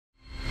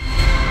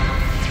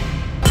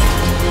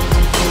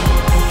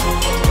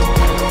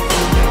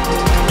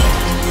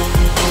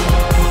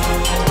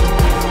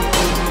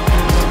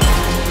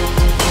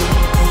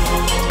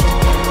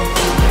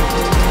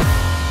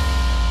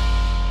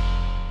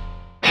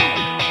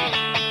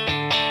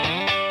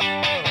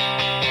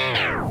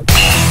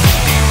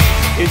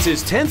It's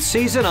his 10th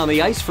season on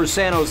the ice for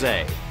San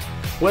Jose.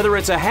 Whether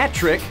it's a hat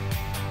trick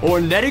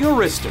or netting a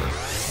wrister,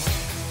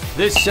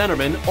 this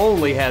centerman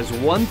only has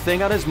one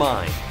thing on his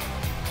mind: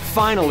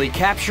 finally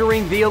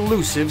capturing the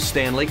elusive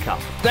Stanley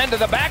Cup. Then to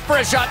the back for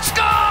a shot.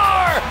 Score!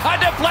 A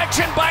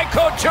deflection by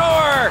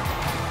Couture!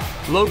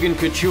 Logan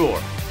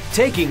Couture,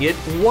 taking it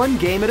one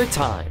game at a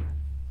time.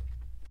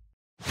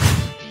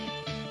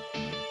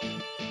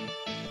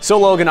 So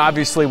Logan,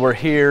 obviously we're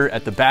here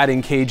at the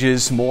batting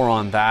cages, more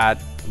on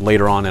that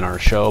later on in our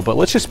show, but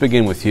let's just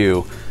begin with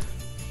you.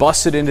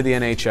 Busted into the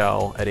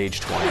NHL at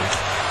age 20.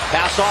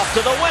 Pass off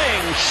to the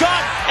wing,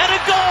 shot, and a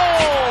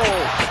goal!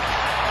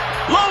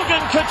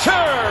 Logan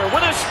Couture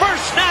with his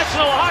first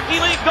National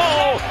Hockey League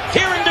goal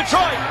here in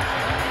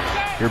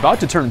Detroit. You're about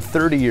to turn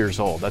 30 years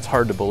old. That's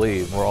hard to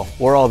believe,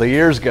 where all the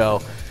years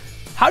go.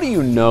 How do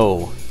you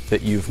know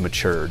that you've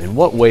matured? In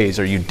what ways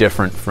are you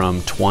different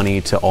from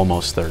 20 to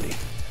almost 30?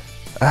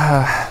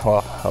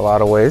 Well, a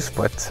lot of ways,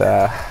 but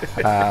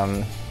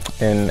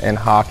in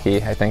hockey,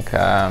 I think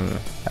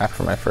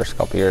after my first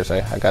couple years,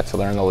 I got to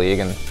learn the league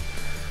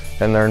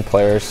and learn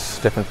players,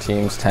 different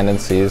teams,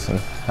 tendencies, and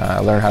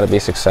learn how to be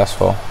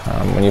successful.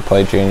 When you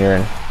play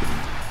junior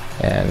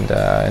and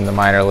in the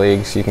minor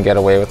leagues, you can get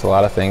away with a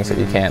lot of things that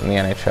you can't in the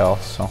NHL.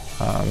 So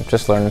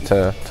just learning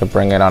to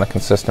bring it on a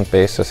consistent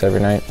basis every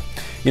night.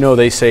 You know,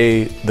 they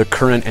say the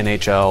current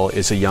NHL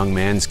is a young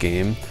man's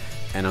game,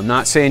 and I'm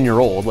not saying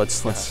you're old.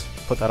 Let's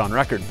put that on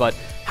record, but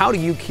how do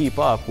you keep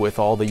up with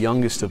all the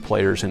youngest of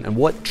players, and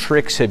what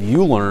tricks have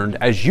you learned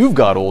as you've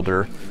got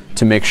older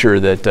to make sure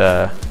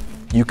that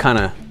you kind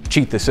of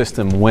cheat the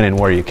system when and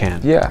where you can?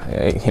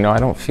 Yeah, you know, I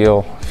don't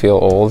feel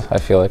old. I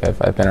feel like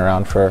I've been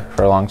around for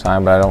a long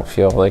time, but I don't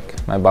feel like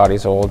my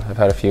body's old. I've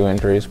had a few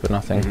injuries, but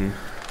nothing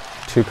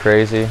too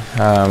crazy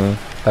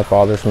that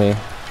bothers me.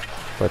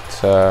 But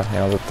you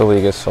know, the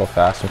league is so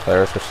fast and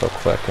players are so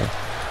quick, and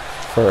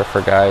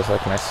for guys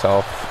like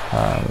myself,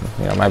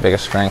 you know, my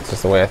biggest strength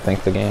is the way I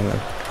think the game, and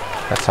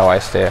that's how I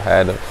stay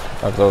ahead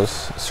of those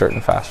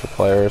certain faster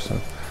players. And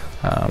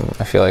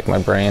I feel like my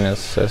brain is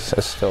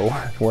still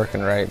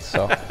working right,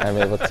 so I'm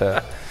able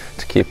to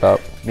keep up.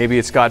 Maybe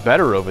it's got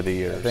better over the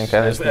years. I think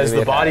as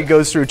the body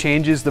goes through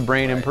changes, the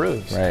brain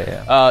improves. Right,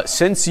 yeah.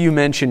 Since you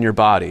mentioned your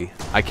body,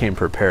 I came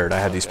prepared. I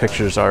have these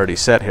pictures already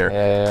set here.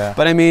 Yeah.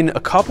 But I mean, a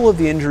couple of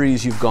the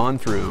injuries you've gone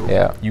through,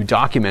 you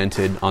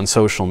documented on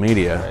social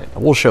media. Right.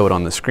 We'll show it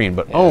on the screen,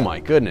 but oh my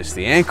goodness,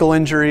 the ankle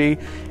injury,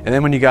 and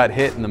then when you got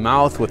hit in the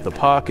mouth with the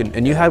puck,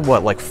 and you had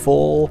what, like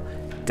full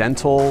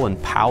dental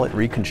and palate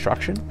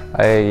reconstruction?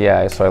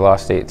 So I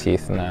lost 8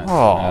 teeth in that.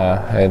 I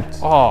had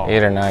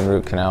 8 or 9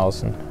 root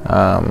canals, and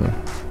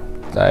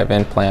I have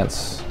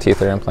implants, teeth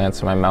or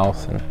implants in my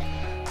mouth, and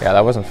yeah,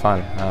 that wasn't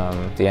fun.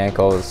 The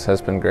ankle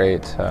has been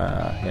great.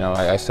 You know,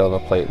 I still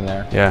have a plate in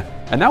there. Yeah,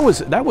 and that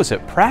was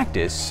at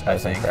practice, I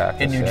think,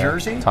 practice, in New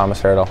Jersey?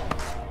 Thomas Hurdle.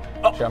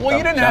 Well,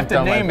 you didn't have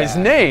to name his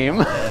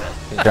name.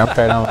 He jumped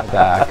right on my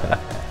back.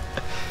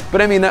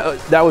 But I mean,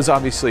 that was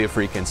obviously a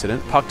freak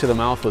incident. Puck to the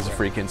mouth was a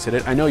freak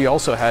incident. I know you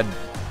also had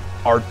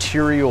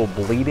arterial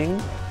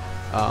bleeding,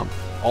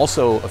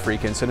 also a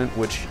freak incident,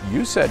 which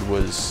you said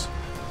was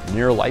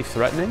near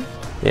life-threatening.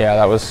 Yeah,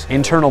 that was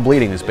internal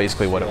bleeding is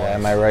basically what it was. Yeah,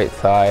 my right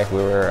thigh.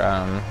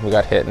 We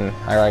got hit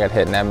I got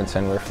hit in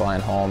Edmonton. We were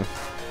flying home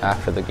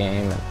after the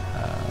game,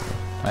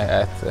 and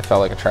I felt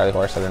like a Charlie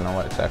horse. I didn't know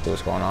what exactly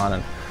was going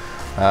on,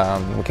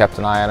 and we kept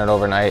an eye on it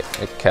overnight.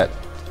 It kept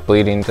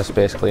bleeding just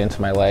basically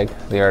into my leg.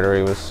 The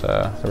artery was,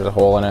 there was a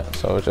hole in it,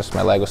 so it was just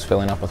my leg was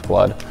filling up with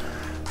blood.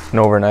 And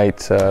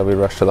overnight, we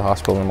rushed to the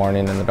hospital in the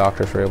morning, and the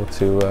doctors were able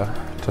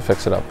to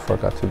fix it up before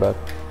it got too bad.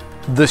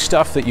 The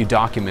stuff that you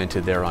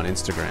documented there on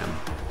Instagram,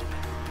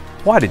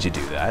 why did you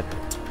do that?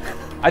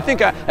 I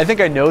think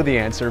I know the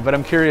answer, but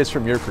I'm curious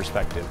from your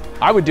perspective.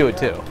 I would do it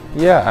too.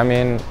 Yeah, I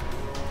mean,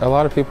 a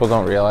lot of people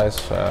don't realize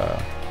the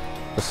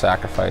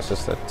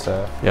sacrifices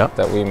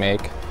that we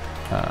make.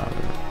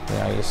 You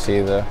know, you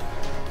see the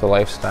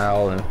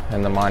lifestyle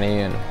and the money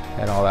and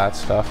all that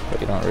stuff,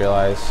 but you don't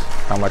realize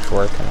how much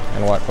work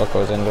and what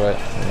goes into it.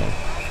 I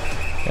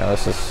mean, you know,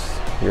 this is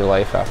your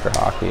life after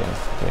hockey, and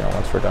you know,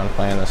 once we're done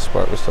playing this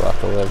sport, we still have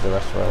to live the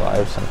rest of our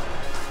lives, and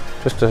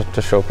just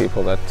to show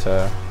people that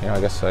you know, I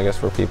guess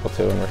we're people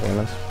too, and we're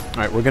humans. All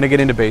right, we're gonna get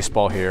into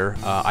baseball here.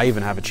 I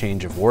even have a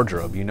change of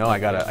wardrobe. You know, I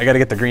gotta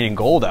get the green and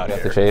gold out here.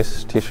 Got the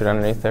Chase t-shirt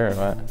underneath there, or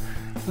what?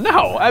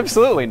 No,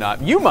 absolutely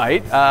not. You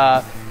might.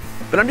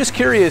 But I'm just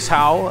curious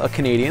how a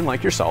Canadian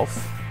like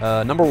yourself,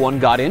 number one,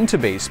 got into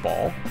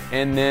baseball,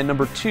 and then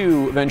number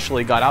two,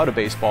 eventually got out of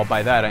baseball.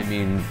 By that, I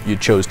mean you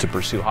chose to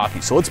pursue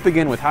hockey. So let's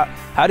begin with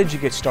how did you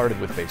get started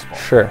with baseball?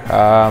 Sure.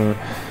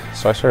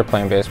 So I started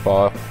playing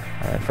baseball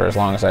for as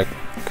long as I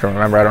can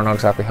remember. I don't know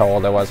exactly how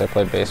old I was. I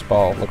played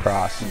baseball,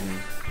 lacrosse,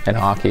 and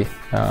hockey.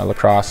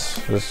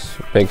 Lacrosse was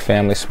a big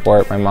family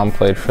sport. My mom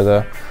played for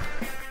the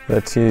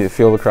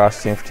field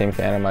lacrosse team for Team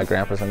Canada. My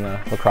grandpa's in the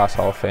Lacrosse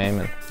Hall of Fame.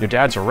 And your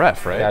dad's a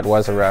ref, right? Dad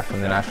was a ref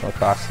in the National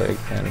Lacrosse League,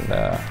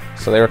 and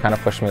so they were kind of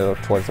pushing me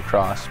towards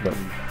lacrosse. But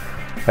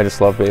I just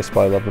love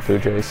baseball. I love the Blue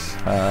Jays.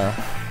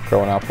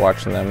 growing up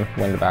watching them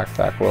win the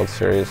back-to-back World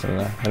Series in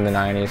the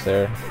 90s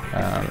there.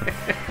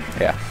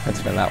 Yeah,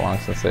 it's been that long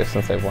since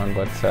they've won,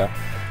 but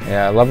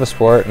yeah, I love the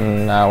sport,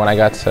 and when I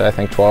got to, I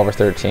think, 12 or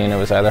 13, it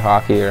was either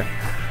hockey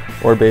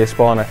or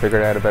baseball, and I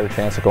figured I had a better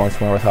chance of going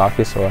somewhere with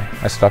hockey, so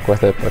I stuck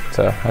with it, but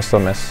I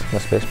still miss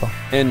baseball.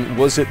 And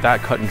was it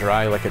that cut and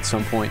dry, like at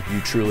some point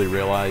you truly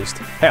realized,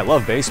 hey, I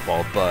love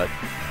baseball, but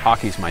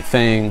hockey's my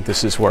thing,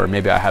 this is where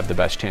maybe I have the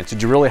best chance?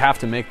 Did you really have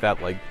to make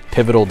that like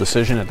pivotal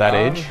decision at that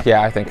age?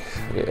 Yeah, I think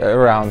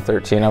around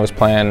 13 I was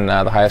playing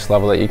the highest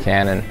level that you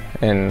can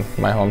in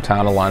my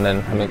hometown of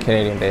London. I mean,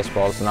 Canadian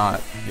baseball is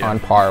not on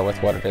par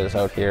with what it is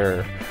out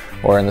here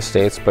or in the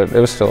States, but it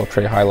was still a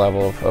pretty high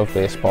level of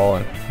baseball,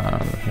 and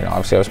you know,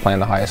 obviously I was playing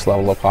the highest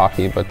level of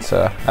hockey, but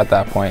at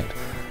that point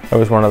I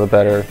was one of the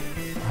better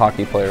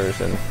hockey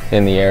players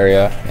in the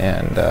area,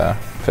 and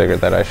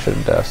figured that I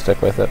should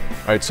stick with it.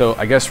 All right, so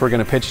I guess we're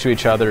going to pitch to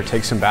each other,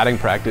 take some batting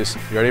practice.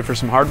 You ready for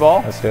some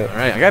hardball? Let's do it. All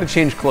right, I got to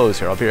change clothes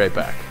here. I'll be right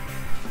back.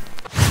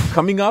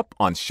 Coming up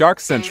on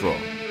Shark Central.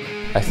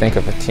 I think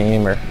if a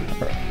team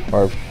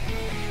or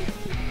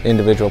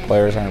individual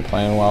players aren't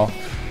playing well,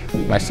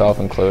 myself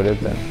included,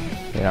 then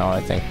you know,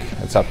 I think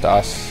it's up to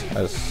us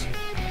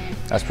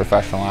as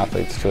professional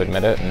athletes to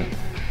admit it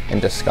and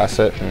discuss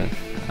it,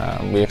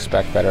 and we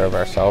expect better of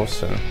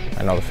ourselves, and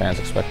I know the fans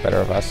expect better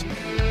of us.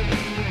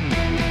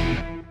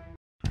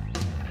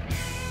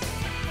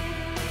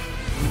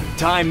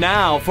 Time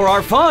now for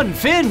our fun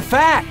Finn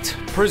Fact,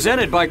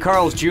 presented by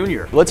Carl's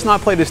Jr. Let's not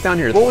play this down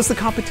here. What was the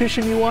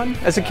competition you won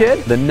as a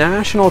kid? The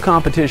national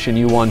competition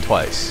you won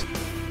twice.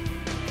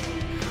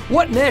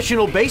 What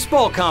national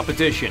baseball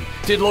competition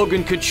did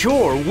Logan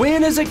Couture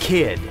win as a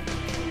kid?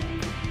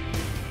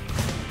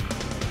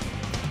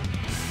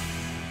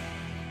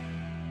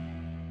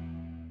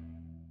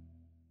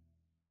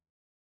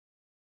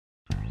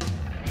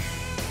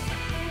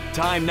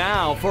 Time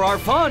now for our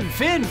fun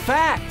Finn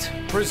Fact,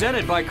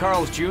 presented by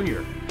Carl's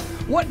Jr.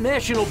 What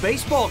national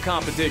baseball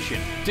competition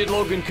did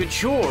Logan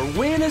Couture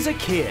win as a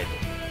kid?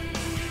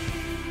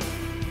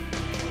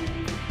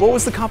 What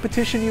was the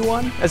competition you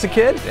won as a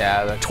kid?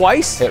 Yeah,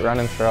 twice? Hit, run,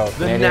 and throw.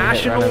 The Canadian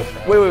national. Hit, run,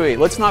 and throw. Wait.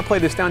 Let's not play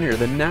this down here.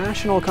 The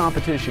national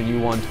competition you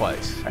won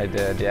twice. I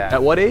did, yeah.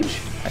 At what age?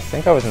 I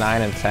think I was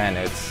 9 and 10.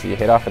 It's you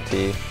hit off a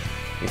tee,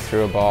 you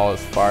threw a ball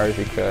as far as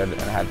you could, and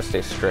it had to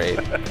stay straight,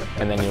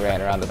 and then you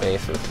ran around the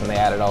bases, and they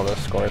added all those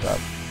scores up.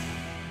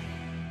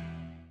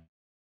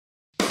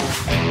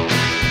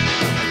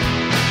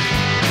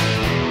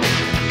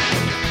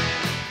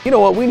 You know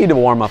what? We need to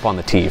warm up on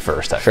the tee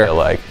first. I feel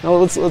like. No,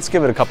 let's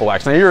give it a couple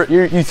whacks. Now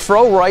you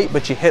throw right,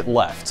 but you hit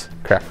left.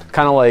 Correct.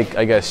 Kind of like,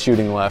 I guess,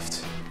 shooting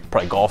left,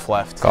 probably golf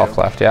left. Golf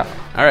left, yeah.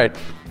 All right.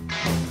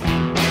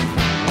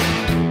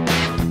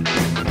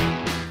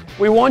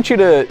 We want you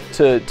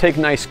to take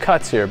nice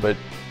cuts here, but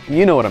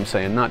you know what I'm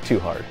saying, not too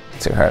hard.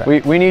 Too hard.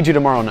 We need you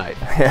tomorrow night.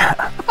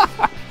 Yeah.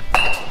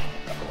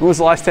 When was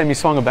the last time you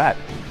swung a bat?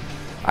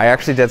 I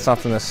actually did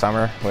something this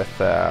summer with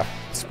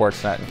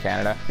Sportsnet in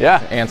Canada.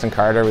 Yeah. Anson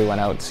Carter, we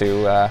went out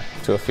to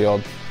a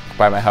field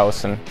by my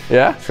house and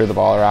threw the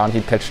ball around.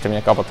 He pitched to me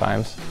a couple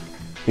times.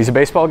 He's a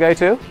baseball guy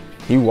too?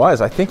 He was.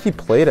 I think he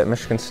played at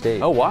Michigan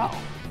State. Oh wow.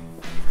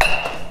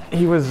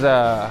 He was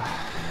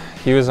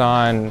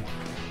on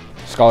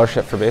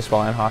scholarship for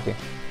baseball and hockey.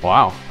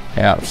 Wow.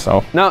 Yeah,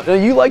 so. Now,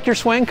 you like your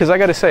swing? Because I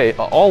got to say,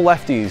 all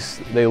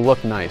lefties, they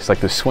look nice. Like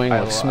the swing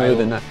looks smooth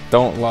and nice.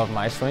 Don't love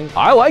my swing.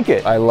 I like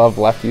it. I love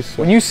lefties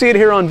swing. When you see it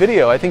here on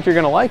video, I think you're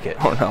going to like it.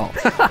 Oh no.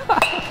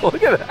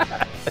 Look at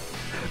that.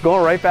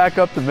 Going right back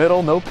up the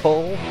middle, no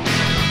pull.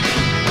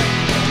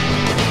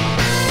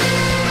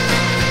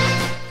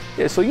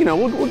 Yeah, so, you know,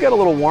 we'll get a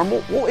little warm.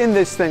 We'll end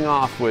this thing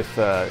off with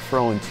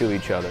throwing to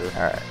each other.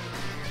 All right.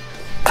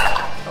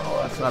 Oh,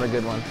 that's not a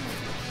good one.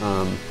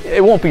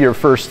 It won't be your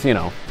first, you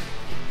know,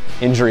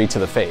 injury to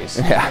the face.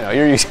 Yeah, you know,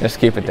 you're used, just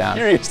keep it down.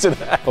 You're used to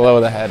that.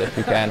 Below the head if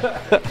you can.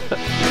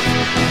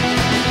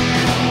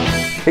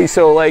 Hey,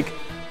 so like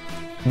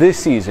this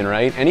season,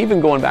 right? And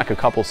even going back a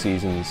couple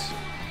seasons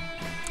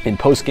in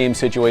post-game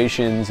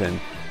situations and,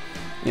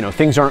 you know,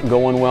 things aren't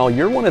going well,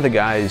 you're one of the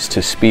guys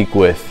to speak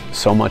with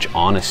so much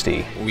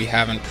honesty. We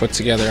haven't put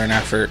together an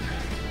effort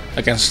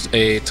against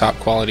a top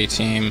quality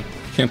team.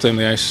 Can't blame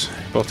the ice.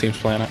 Both teams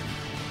playing it.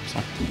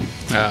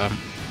 So,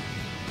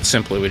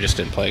 simply, we just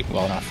didn't play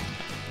well enough.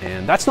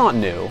 And that's not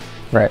new.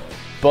 Right.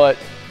 But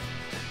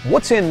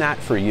what's in that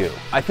for you?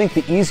 I think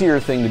the easier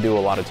thing to do a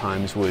lot of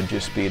times would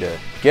just be to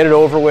get it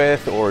over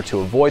with or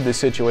to avoid the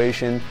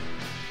situation.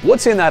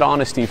 What's in that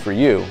honesty for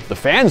you? The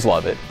fans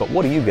love it, but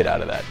what do you get out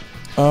of that?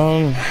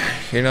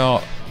 You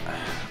know,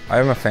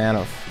 I'm a fan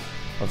of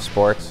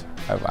sports.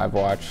 I've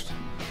watched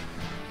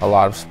a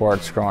lot of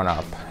sports growing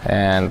up,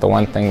 and the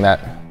one thing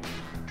that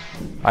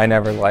I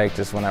never liked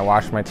is when I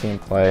watched my team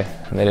play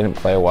and they didn't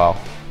play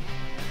well,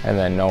 and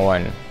then no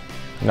one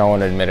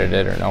admitted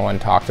it or no one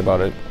talked about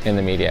it in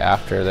the media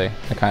after. They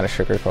kind of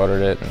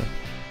sugarcoated it, and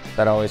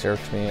that always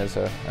irked me as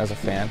a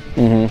fan.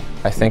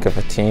 Mm-hmm. I think if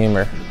a team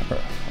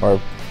or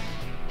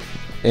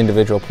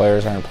individual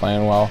players aren't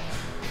playing well,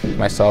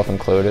 myself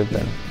included,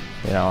 then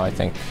you know, I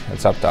think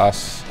it's up to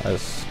us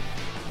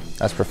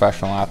as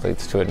professional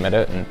athletes to admit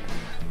it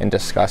and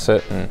discuss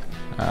it, and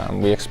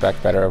we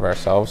expect better of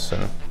ourselves,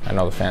 and I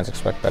know the fans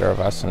expect better of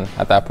us, and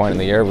at that point in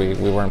the year we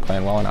weren't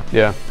playing well enough.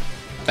 Yeah.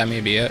 That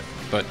may be it,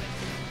 but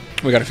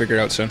we got to figure it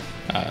out soon.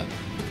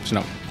 There's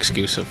no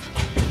excuse of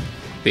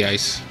the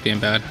ice being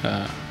bad.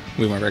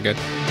 We weren't very good.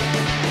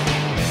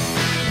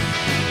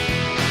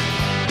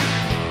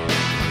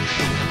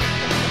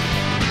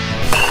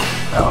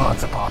 Oh,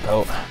 it's a pop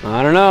out.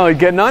 I don't know, you're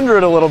getting under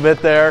it a little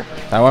bit there.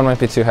 That one might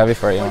be too heavy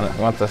for you.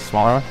 You want the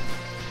smaller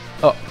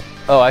one?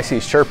 Oh, I see,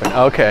 he's chirping.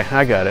 Okay,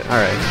 I got it, all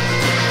right.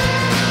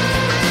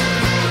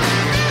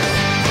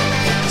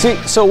 See,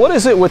 so what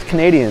is it with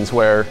Canadians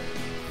where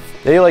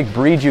they like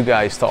breed you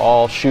guys to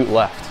all shoot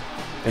left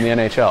in the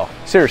NHL?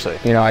 Seriously.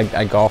 You know,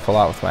 I golf a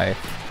lot with my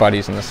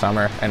buddies in the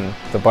summer, and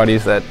the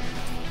buddies that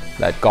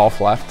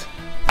golf left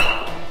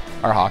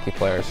are hockey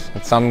players.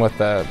 And some with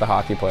the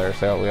hockey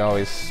players, we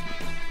always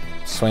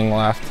swing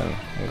left and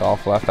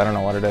golf left. I don't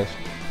know what it is.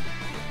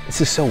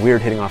 This is so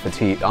weird hitting off a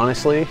tee.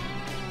 Honestly,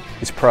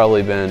 it's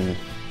probably been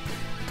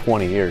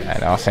 20 years. I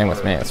know, same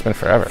with me. It's been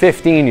forever.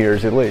 15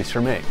 years at least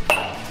for me.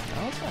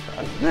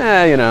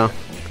 You know.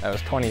 That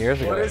was 20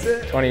 years ago. What is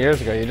it? 20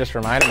 years ago. You just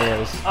reminded me.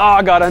 Oh,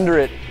 I got under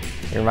it.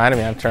 You reminded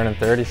me I'm turning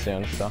 30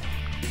 soon, so.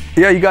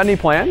 Yeah, you got any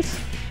plans?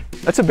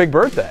 That's a big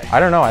birthday. I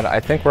don't know. I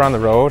think we're on the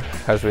road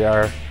because we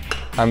are.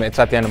 It's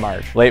at the end of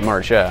March. Late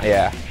March, yeah.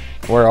 Yeah.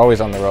 We're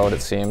always on the road,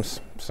 it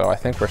seems. So I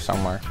think we're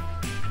somewhere.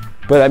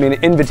 But I mean,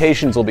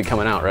 invitations will be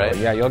coming out, right?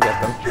 Yeah, you'll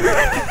get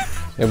them.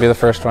 You'll be the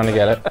first one to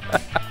get it.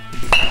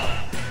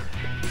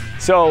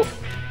 So,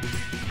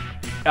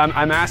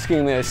 I'm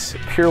asking this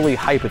purely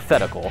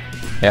hypothetical.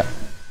 Yeah.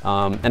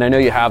 And I know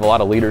you have a lot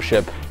of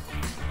leadership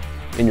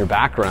in your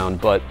background,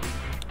 but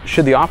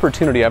should the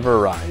opportunity ever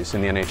arise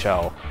in the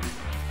NHL,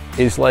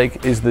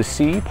 is the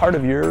C part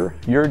of your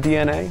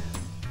DNA?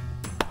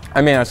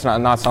 I mean, it's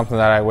not something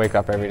that I wake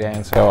up every day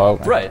and say, oh,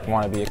 right. I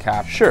want to be a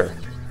captain. Sure.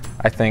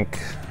 I think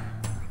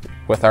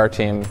with our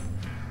team,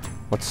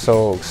 what's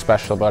so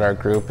special about our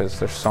group is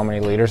there's so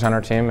many leaders on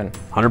our team, and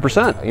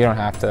 100%. you don't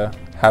have to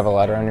have a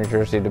letter on your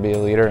jersey to be a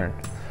leader. And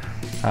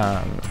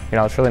you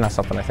know, it's really not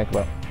something I think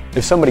about.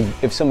 If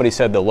somebody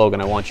said, though, Logan,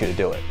 I want you to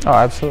do it. Oh,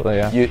 absolutely,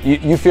 yeah.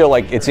 You feel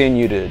like it's in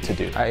you to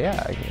do.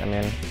 Yeah, I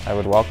mean, I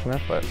would welcome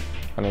it, but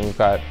I mean, we've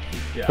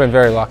been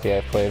very lucky.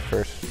 I played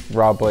first.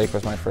 Rob Blake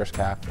was my first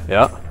captain.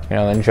 Yeah. You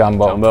know, then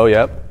Jumbo. Jumbo,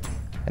 yep.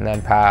 And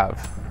then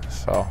Pav.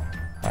 So,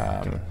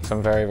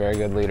 some very, very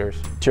good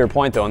leaders. To your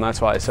point, though, and that's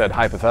why I said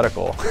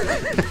hypothetical.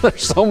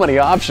 There's so many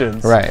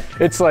options. Right.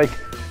 It's like,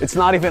 it's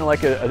not even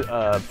like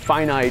a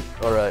finite,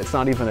 or it's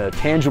not even a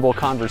tangible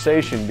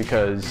conversation,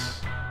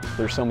 because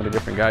there's so many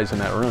different guys in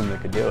that room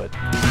that could do it.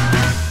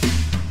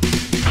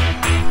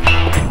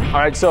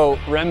 All right, so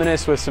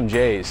reminisce with some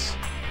Jays.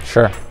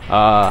 Sure.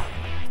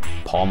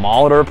 Paul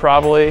Molitor,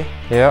 probably.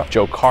 Yeah.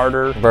 Joe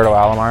Carter. Roberto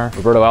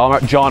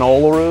Alomar. John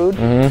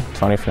Olerud.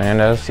 Tony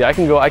Fernandez. See, I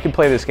can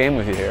play this game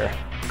with you here.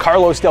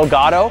 Carlos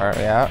Delgado.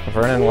 Yeah,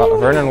 Vernon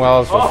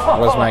Wells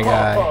was my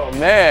guy. Oh,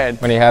 man.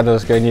 When he had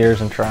those good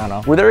years in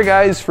Toronto. Were there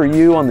guys for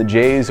you on the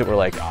Jays that were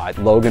like,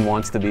 Logan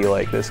wants to be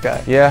like this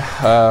guy? Yeah,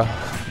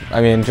 I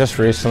mean, just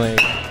recently,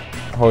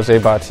 Jose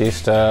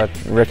Bautista,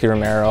 Ricky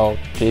Romero,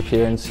 JP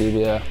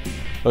Arencibia.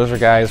 Those were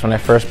guys when I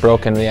first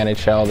broke into the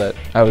NHL that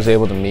I was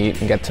able to meet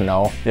and get to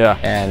know. Yeah.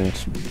 And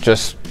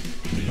just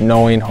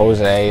knowing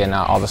Jose and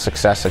all the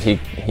success that he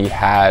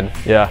had.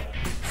 Yeah.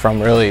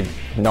 From really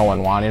no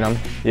one wanting him.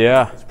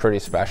 Yeah. It's pretty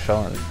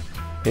special, and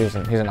he's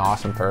an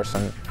awesome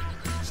person.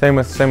 Same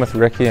with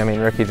Ricky. I mean,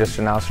 Ricky just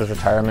announced his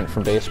retirement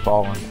from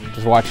baseball, and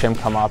just watch him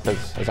come up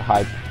as a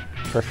high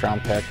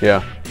first-round pick.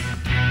 Yeah.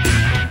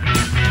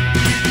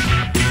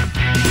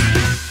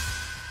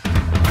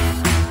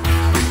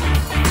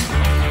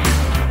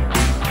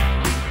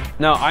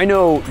 Now, I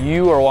know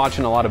you are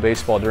watching a lot of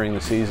baseball during the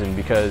season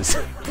because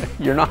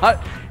you're not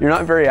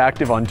very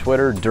active on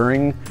Twitter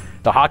during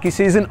the hockey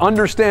season.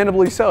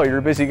 Understandably so, you're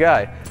a busy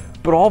guy.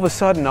 But all of a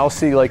sudden, I'll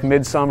see like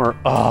midsummer,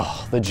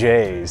 oh, the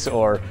Jays,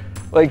 or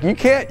like you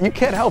can't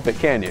help it,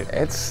 can you?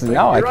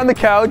 You're on the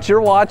couch,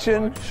 you're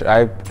watching.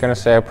 I'm gonna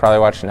say I probably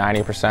watch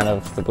 90%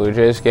 of the Blue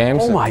Jays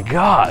games. Oh my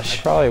gosh!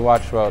 I probably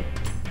watch about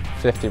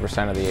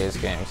 50% of the A's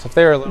games. If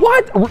they were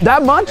what?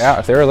 That much? Yeah,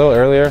 if they were a little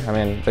earlier. I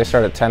mean, they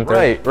start at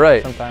 10:30.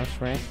 Right. Sometimes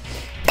for me.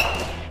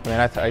 I mean,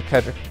 I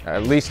catch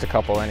at least a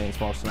couple innings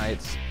most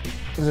nights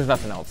because there's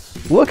nothing else.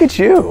 Look at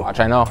you. Watch,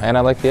 I know, and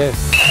I like the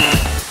A's.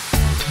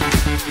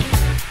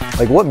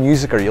 Like, what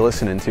music are you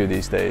listening to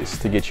these days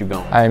to get you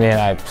going? I mean,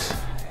 I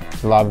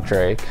love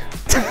Drake,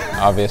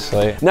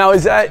 obviously. Now,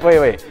 is that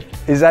wait?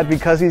 Is that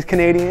because he's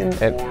Canadian?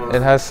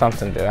 It has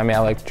something to do. I mean, I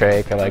like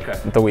Drake. I like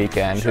The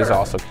Weeknd, who's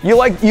also. You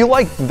like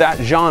that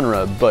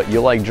genre, but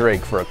you like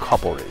Drake for a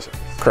couple reasons.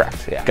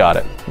 Correct. Yeah. Got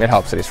it. It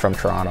helps that he's from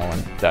Toronto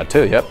and that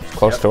too. Yep.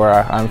 Close to where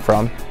I'm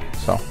from.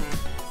 So.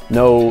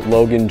 No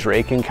Logan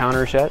Drake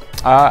encounters yet?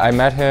 I've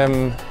met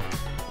him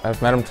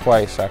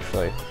twice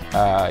actually. He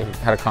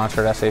had a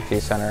concert at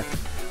SAP Center,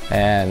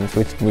 and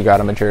we got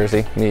him a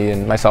jersey.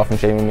 Myself and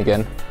Jamie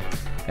McGinn.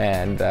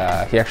 and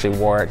he actually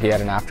wore it. He had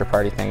an after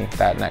party thing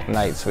that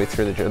night, so we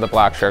threw the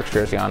Black Sharks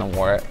jersey on and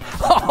wore it.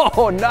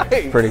 Oh,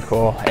 nice. Pretty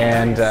cool.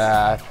 And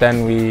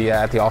then we,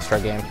 at the All-Star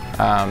game,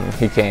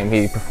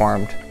 he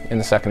performed in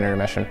the second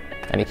intermission,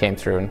 and he came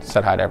through and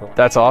said hi to everyone.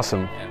 That's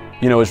awesome.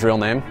 You know his real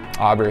name?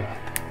 Aubrey.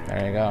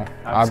 There you go.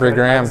 Aubrey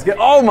Graham.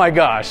 Oh my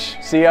gosh.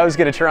 See, I was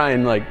going to try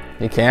and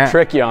you can't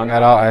trick you on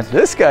at all.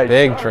 This guy.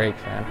 Big Drake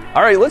fan.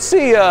 All right, let's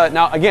see.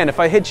 Now, again, if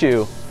I hit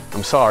you,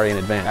 I'm sorry in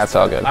advance. That's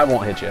all good. I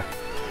won't hit you.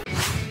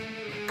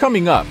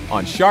 Coming up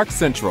on Shark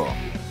Central.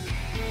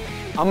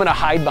 I'm going to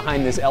hide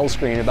behind this L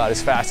screen about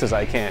as fast as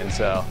I can.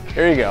 So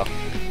here you go.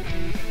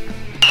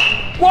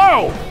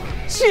 Whoa!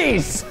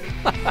 Jeez!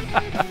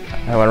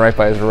 I went right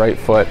by his right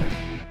foot.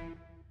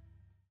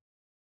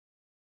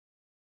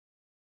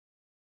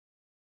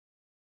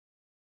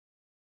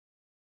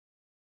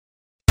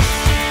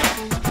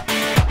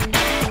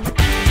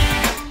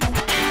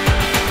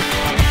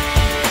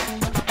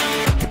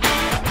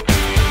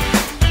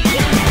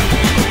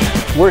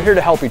 We're here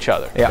to help each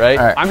other, right?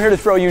 All right? I'm here to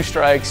throw you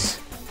strikes.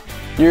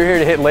 You're here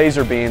to hit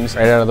laser beams.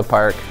 Right out of the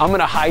park. I'm going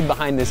to hide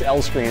behind this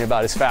L screen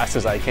about as fast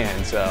as I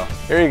can. So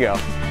here you go.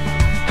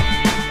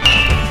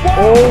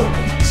 Whoa.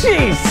 Oh,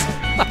 jeez!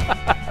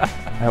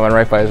 I went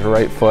right by his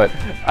right foot.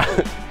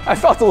 I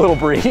felt a little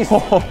breeze.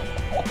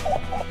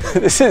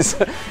 This is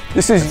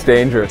It's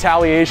dangerous.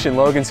 retaliation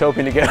Logan's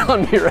hoping to get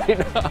on me right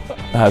now.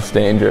 That's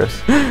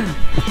dangerous.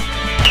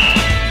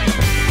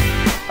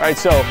 All right,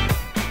 so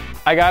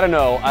I gotta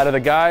know, out of the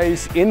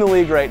guys in the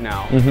league right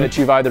now that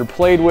you've either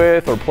played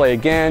with or play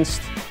against,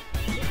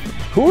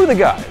 who are the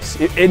guys?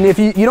 And if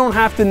you don't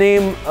have to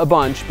name a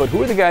bunch, but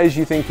who are the guys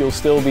you think you'll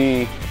still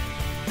be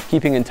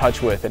keeping in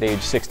touch with at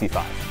age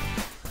 65?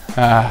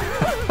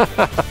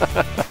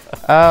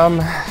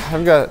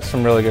 I've got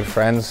some really good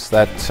friends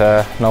that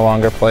no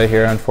longer play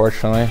here,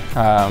 unfortunately.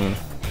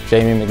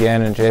 Jamie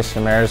McGinn and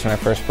Jason Mares when I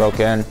first broke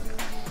in.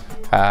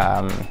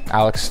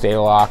 Alex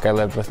Stalock, I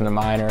lived with in the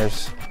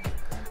minors.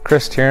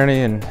 Chris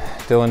Tierney and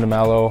Dylan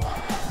DeMello.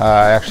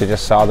 I actually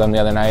just saw them the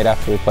other night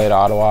after we played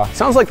Ottawa.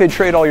 Sounds like they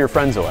trade all your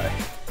friends away.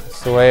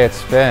 It's the way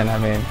it's been. I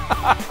mean,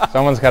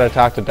 someone's got to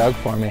talk to Doug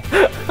for me.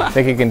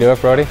 Think you can do it,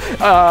 Brodie?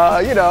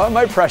 You know, I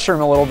might pressure him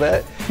a little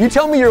bit. You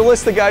tell me your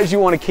list of guys you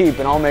want to keep,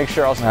 and I'll make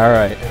sure I'll. All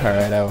right,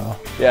 I will.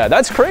 Yeah,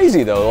 that's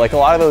crazy though. Like a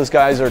lot of those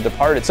guys are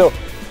departed. So,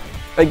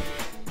 like,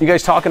 you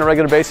guys talk on a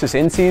regular basis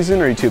in season,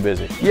 or are you too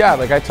busy? Yeah,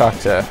 like I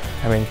talked to,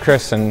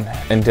 Chris and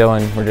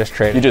Dylan were just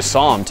traded. You just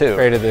saw him too.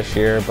 Traded this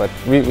year, but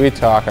we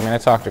talk. I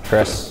talk to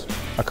Chris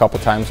a couple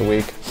times a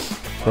week,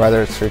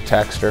 whether it's through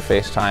text or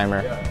FaceTime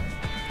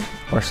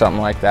or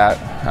something like that.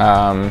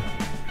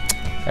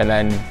 And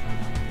then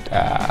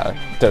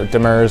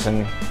Demers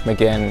and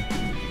McGinn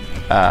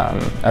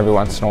every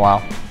once in a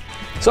while.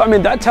 So,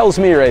 that tells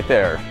me right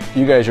there,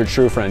 you guys are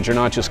true friends. You're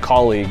not just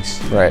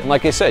colleagues. Right. And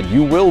like I said,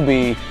 you will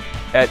be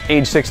at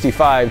age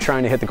 65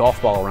 trying to hit the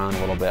golf ball around a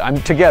little bit.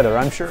 I'm together,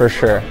 I'm sure. For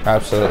sure,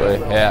 absolutely,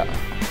 yeah.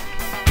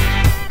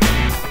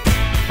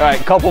 All right,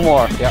 couple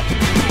more. Yep.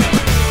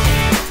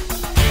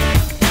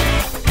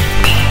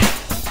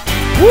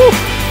 Woo!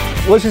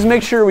 Let's just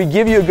make sure we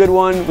give you a good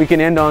one. We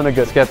can end on a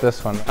good. Let's get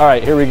this one. All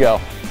right, here we go.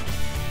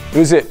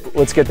 Who's it?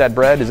 Let's get that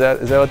bread. Is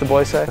that what the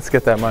boys say? Let's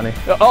get that money.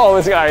 Oh,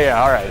 this guy.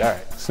 Yeah. All right.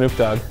 Snoop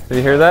Dogg. Did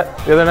you hear that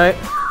the other night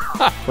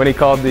when he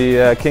called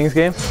the Kings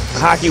game?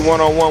 Hockey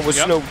 1-on-1 with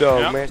Snoop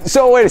Dogg, man.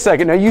 So wait a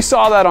second. Now you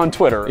saw that on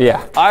Twitter.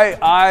 Yeah.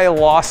 I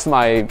lost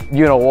my.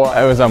 You know what?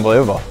 It was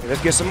unbelievable.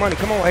 Let's get some money.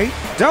 Come on, hey.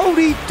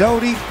 Dodie.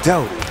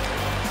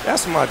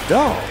 That's my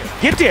dog.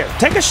 Get there.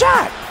 Take a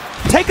shot.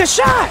 Take a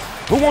shot.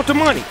 Who want the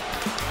money?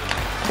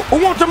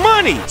 Who want the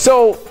money?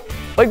 So,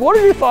 like, what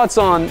are your thoughts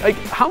on, like,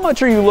 how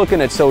much are you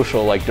looking at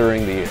social, like,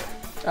 during the year?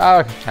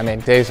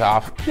 Days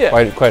off. Yeah.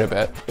 Quite a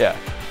bit. Yeah.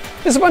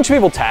 There's a bunch of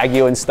people tag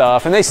you and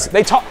stuff, and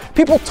they talk.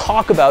 People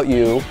talk about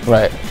you.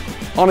 Right.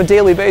 On a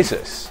daily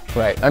basis.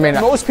 Right.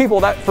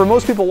 For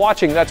most people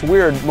watching, that's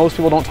weird. Most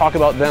people don't talk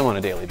about them on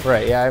a daily basis.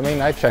 Right. Yeah.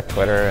 I check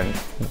Twitter and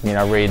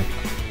read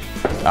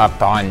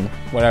up on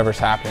whatever's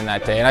happening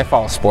that day, and I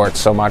follow sports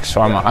so much,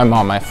 so I'm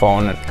on my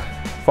phone and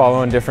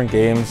following different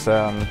games.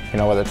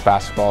 Whether it's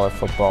basketball or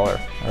football or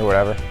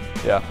whatever.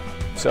 Yeah.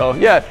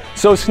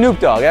 So Snoop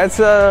Dogg, that's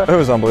It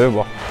was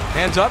unbelievable.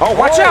 Hands up. Oh,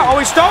 watch out. Oh,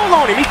 he stole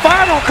on him. He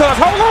fired on Cuz.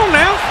 Hold on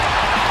now.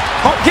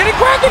 Oh, get it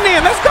cracking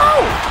then. Let's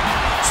go.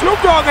 Snoop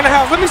Dogg in the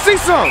house. Let me see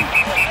some.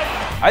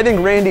 I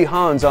think Randy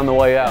Hahn's on the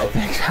way out.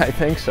 I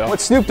think so.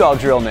 What's Snoop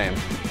Dogg's real name?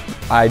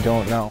 I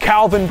don't know.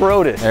 Calvin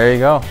Brodie. There you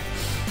go.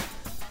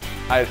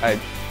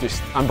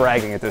 I'm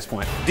bragging at this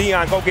point.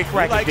 Dion, go get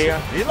cracking,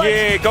 Dion.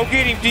 Yeah, go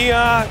get him,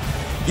 Dion.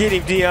 Get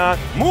him, Dion.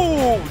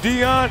 Move,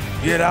 Dion.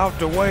 Get out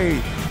the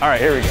way. All right,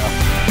 here we go.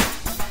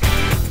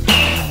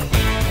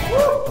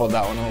 Pulled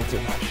that one a little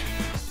too much.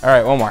 All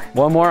right, one more.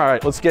 One more. All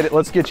right, let's get it.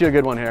 Let's get you a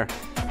good one here.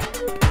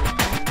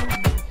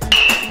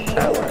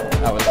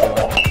 That was a good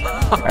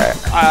one. All right.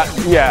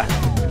 Yeah,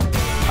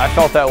 I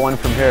felt that one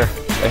from here.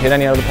 Did I hit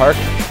any out of the park?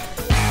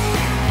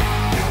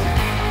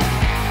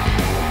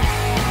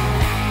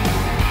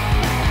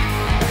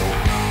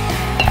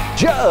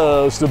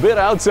 just a bit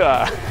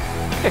outside.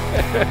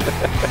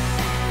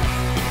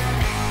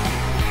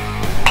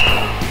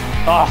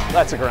 Oh,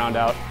 that's a ground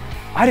out.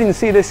 I didn't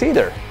see this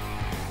either.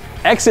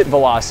 Exit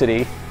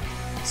velocity,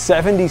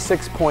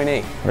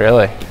 76.8.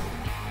 Really?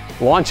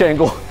 Launch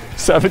angle,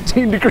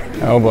 17 degrees.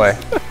 Oh boy.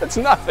 That's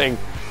nothing.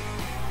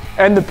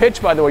 And the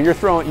pitch, by the way, you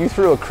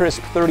threw a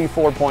crisp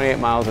 34.8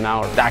 miles an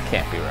hour. That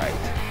can't be right.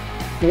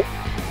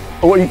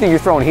 What, do you think you're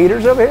throwing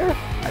heaters over here?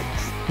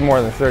 It's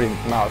more than 30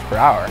 miles per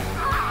hour.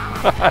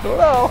 I don't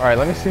know. All right,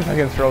 let me see if I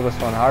can throw this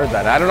one hard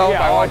then. I don't know if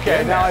I want to.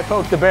 Okay, now I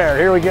poked the bear.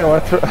 Here we go.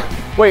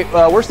 Wait,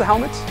 where's the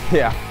helmets?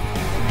 Yeah.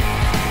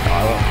 No,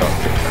 I won't throw it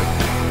too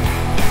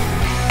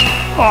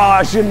hard. Oh,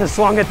 I shouldn't have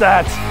swung at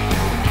that.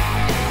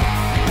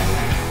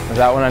 Is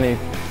that one any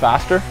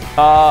faster?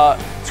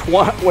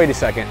 Wait a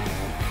second.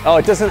 Oh,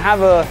 it doesn't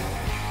have a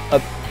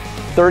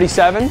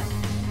 37?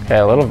 Okay,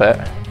 a little bit.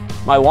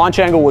 My launch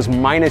angle was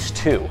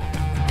 -2.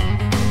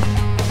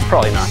 It's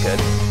probably not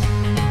good.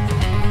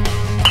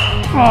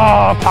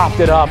 Oh, popped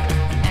it up.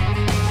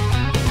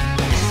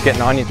 It's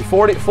getting on you.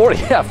 40,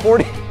 yeah,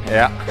 40.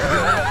 Yeah.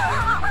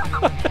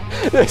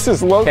 This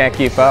is low. Can't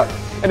keep up.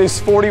 And his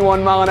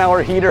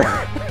 41-mile-an-hour heater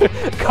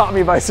caught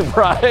me by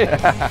surprise.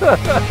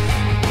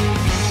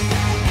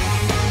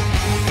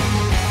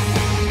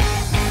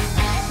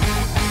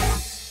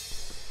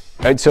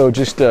 All right, so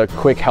just a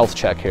quick health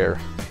check here.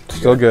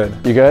 Still good.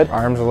 You good?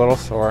 Arm's a little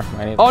sore.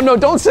 Oh no,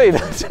 don't say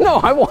that.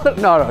 No, I want.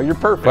 No, you're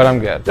perfect. But I'm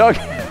good.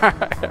 Okay.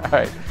 All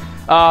right.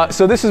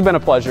 So this has been a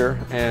pleasure,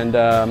 and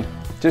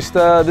this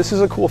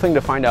is a cool thing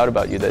to find out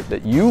about you,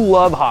 that you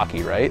love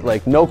hockey, right?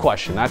 Like, no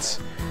question. It's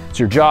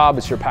your job,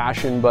 it's your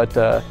passion, but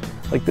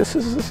like this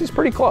is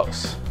pretty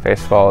close.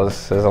 Baseball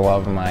is a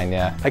love of mine.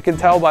 Yeah. I can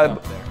tell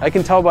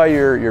by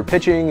your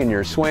pitching and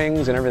your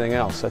swings and everything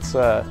else.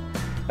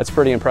 That's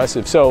pretty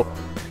impressive. So,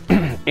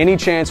 any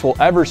chance we'll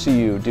ever see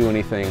you do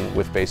anything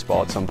with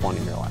baseball at some point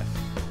in your life?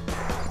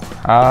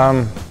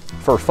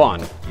 For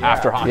fun,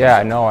 after hockey? Yeah,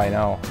 I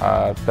know.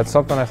 That's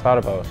something I thought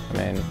about. I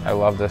mean, I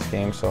love this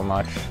game so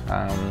much.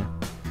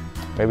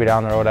 Maybe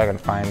down the road I can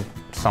find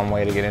some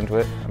way to get into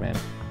it. I mean,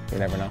 you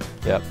never know.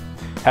 Yep.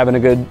 Having a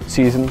good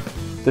season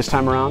this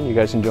time around? You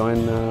guys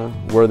enjoying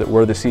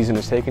where the season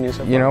is taking you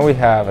so far? You know, we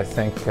have. I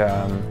think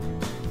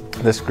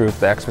this group,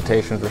 the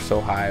expectations were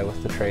so high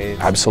with the trades.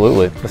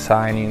 Absolutely. The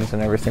signings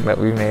and everything that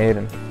we made,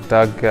 and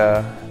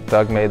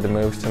Doug made the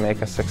moves to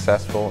make us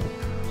successful.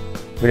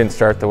 We didn't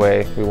start the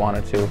way we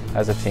wanted to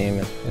as a team,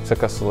 and it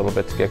took us a little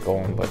bit to get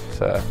going, but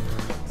I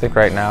think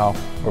right now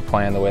we're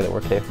playing the way that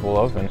we're capable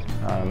of, and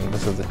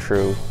this is the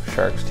true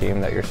Sharks team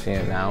that you're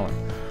seeing now, and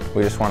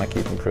we just want to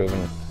keep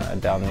improving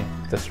down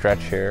the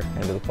stretch here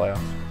into the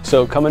playoffs.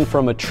 So coming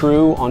from a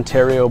true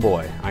Ontario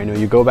boy, I know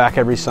you go back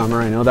every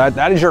summer, I know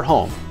that is your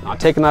home, not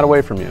taking that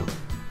away from you.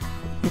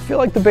 You feel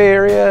like the Bay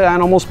Area,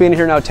 and almost being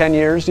here now 10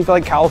 years, do you feel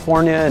like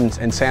California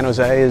and San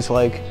Jose is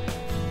like,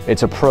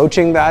 it's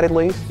approaching that at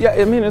least? Yeah,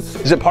 I mean,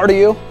 is it part of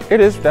you? It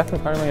is definitely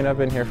part of me, and I've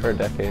been here for a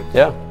decade.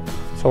 Yeah.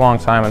 It's a long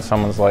time in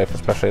someone's life,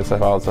 especially it's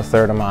a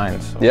third of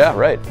mine. So, yeah,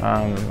 right.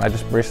 I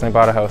just recently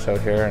bought a house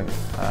out here, and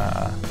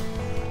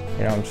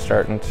you know, I'm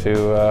starting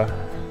to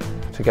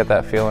get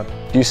that feeling.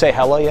 Do you say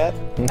hella yet?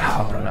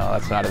 No,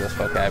 that's not in this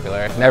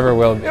vocabulary. Never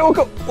will be.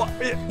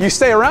 You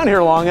stay around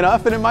here long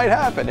enough and it might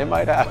happen. It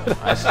might happen.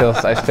 I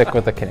stick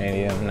with the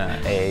Canadian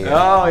A.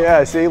 Oh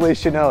yeah, see, at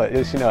least you know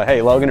it.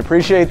 Hey, Logan,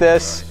 appreciate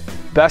this.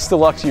 Best of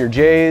luck to your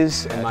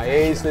Jays and my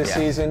A's this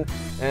season.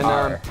 And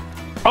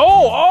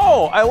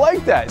I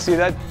like that. See,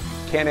 that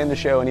can't end the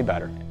show any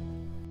better.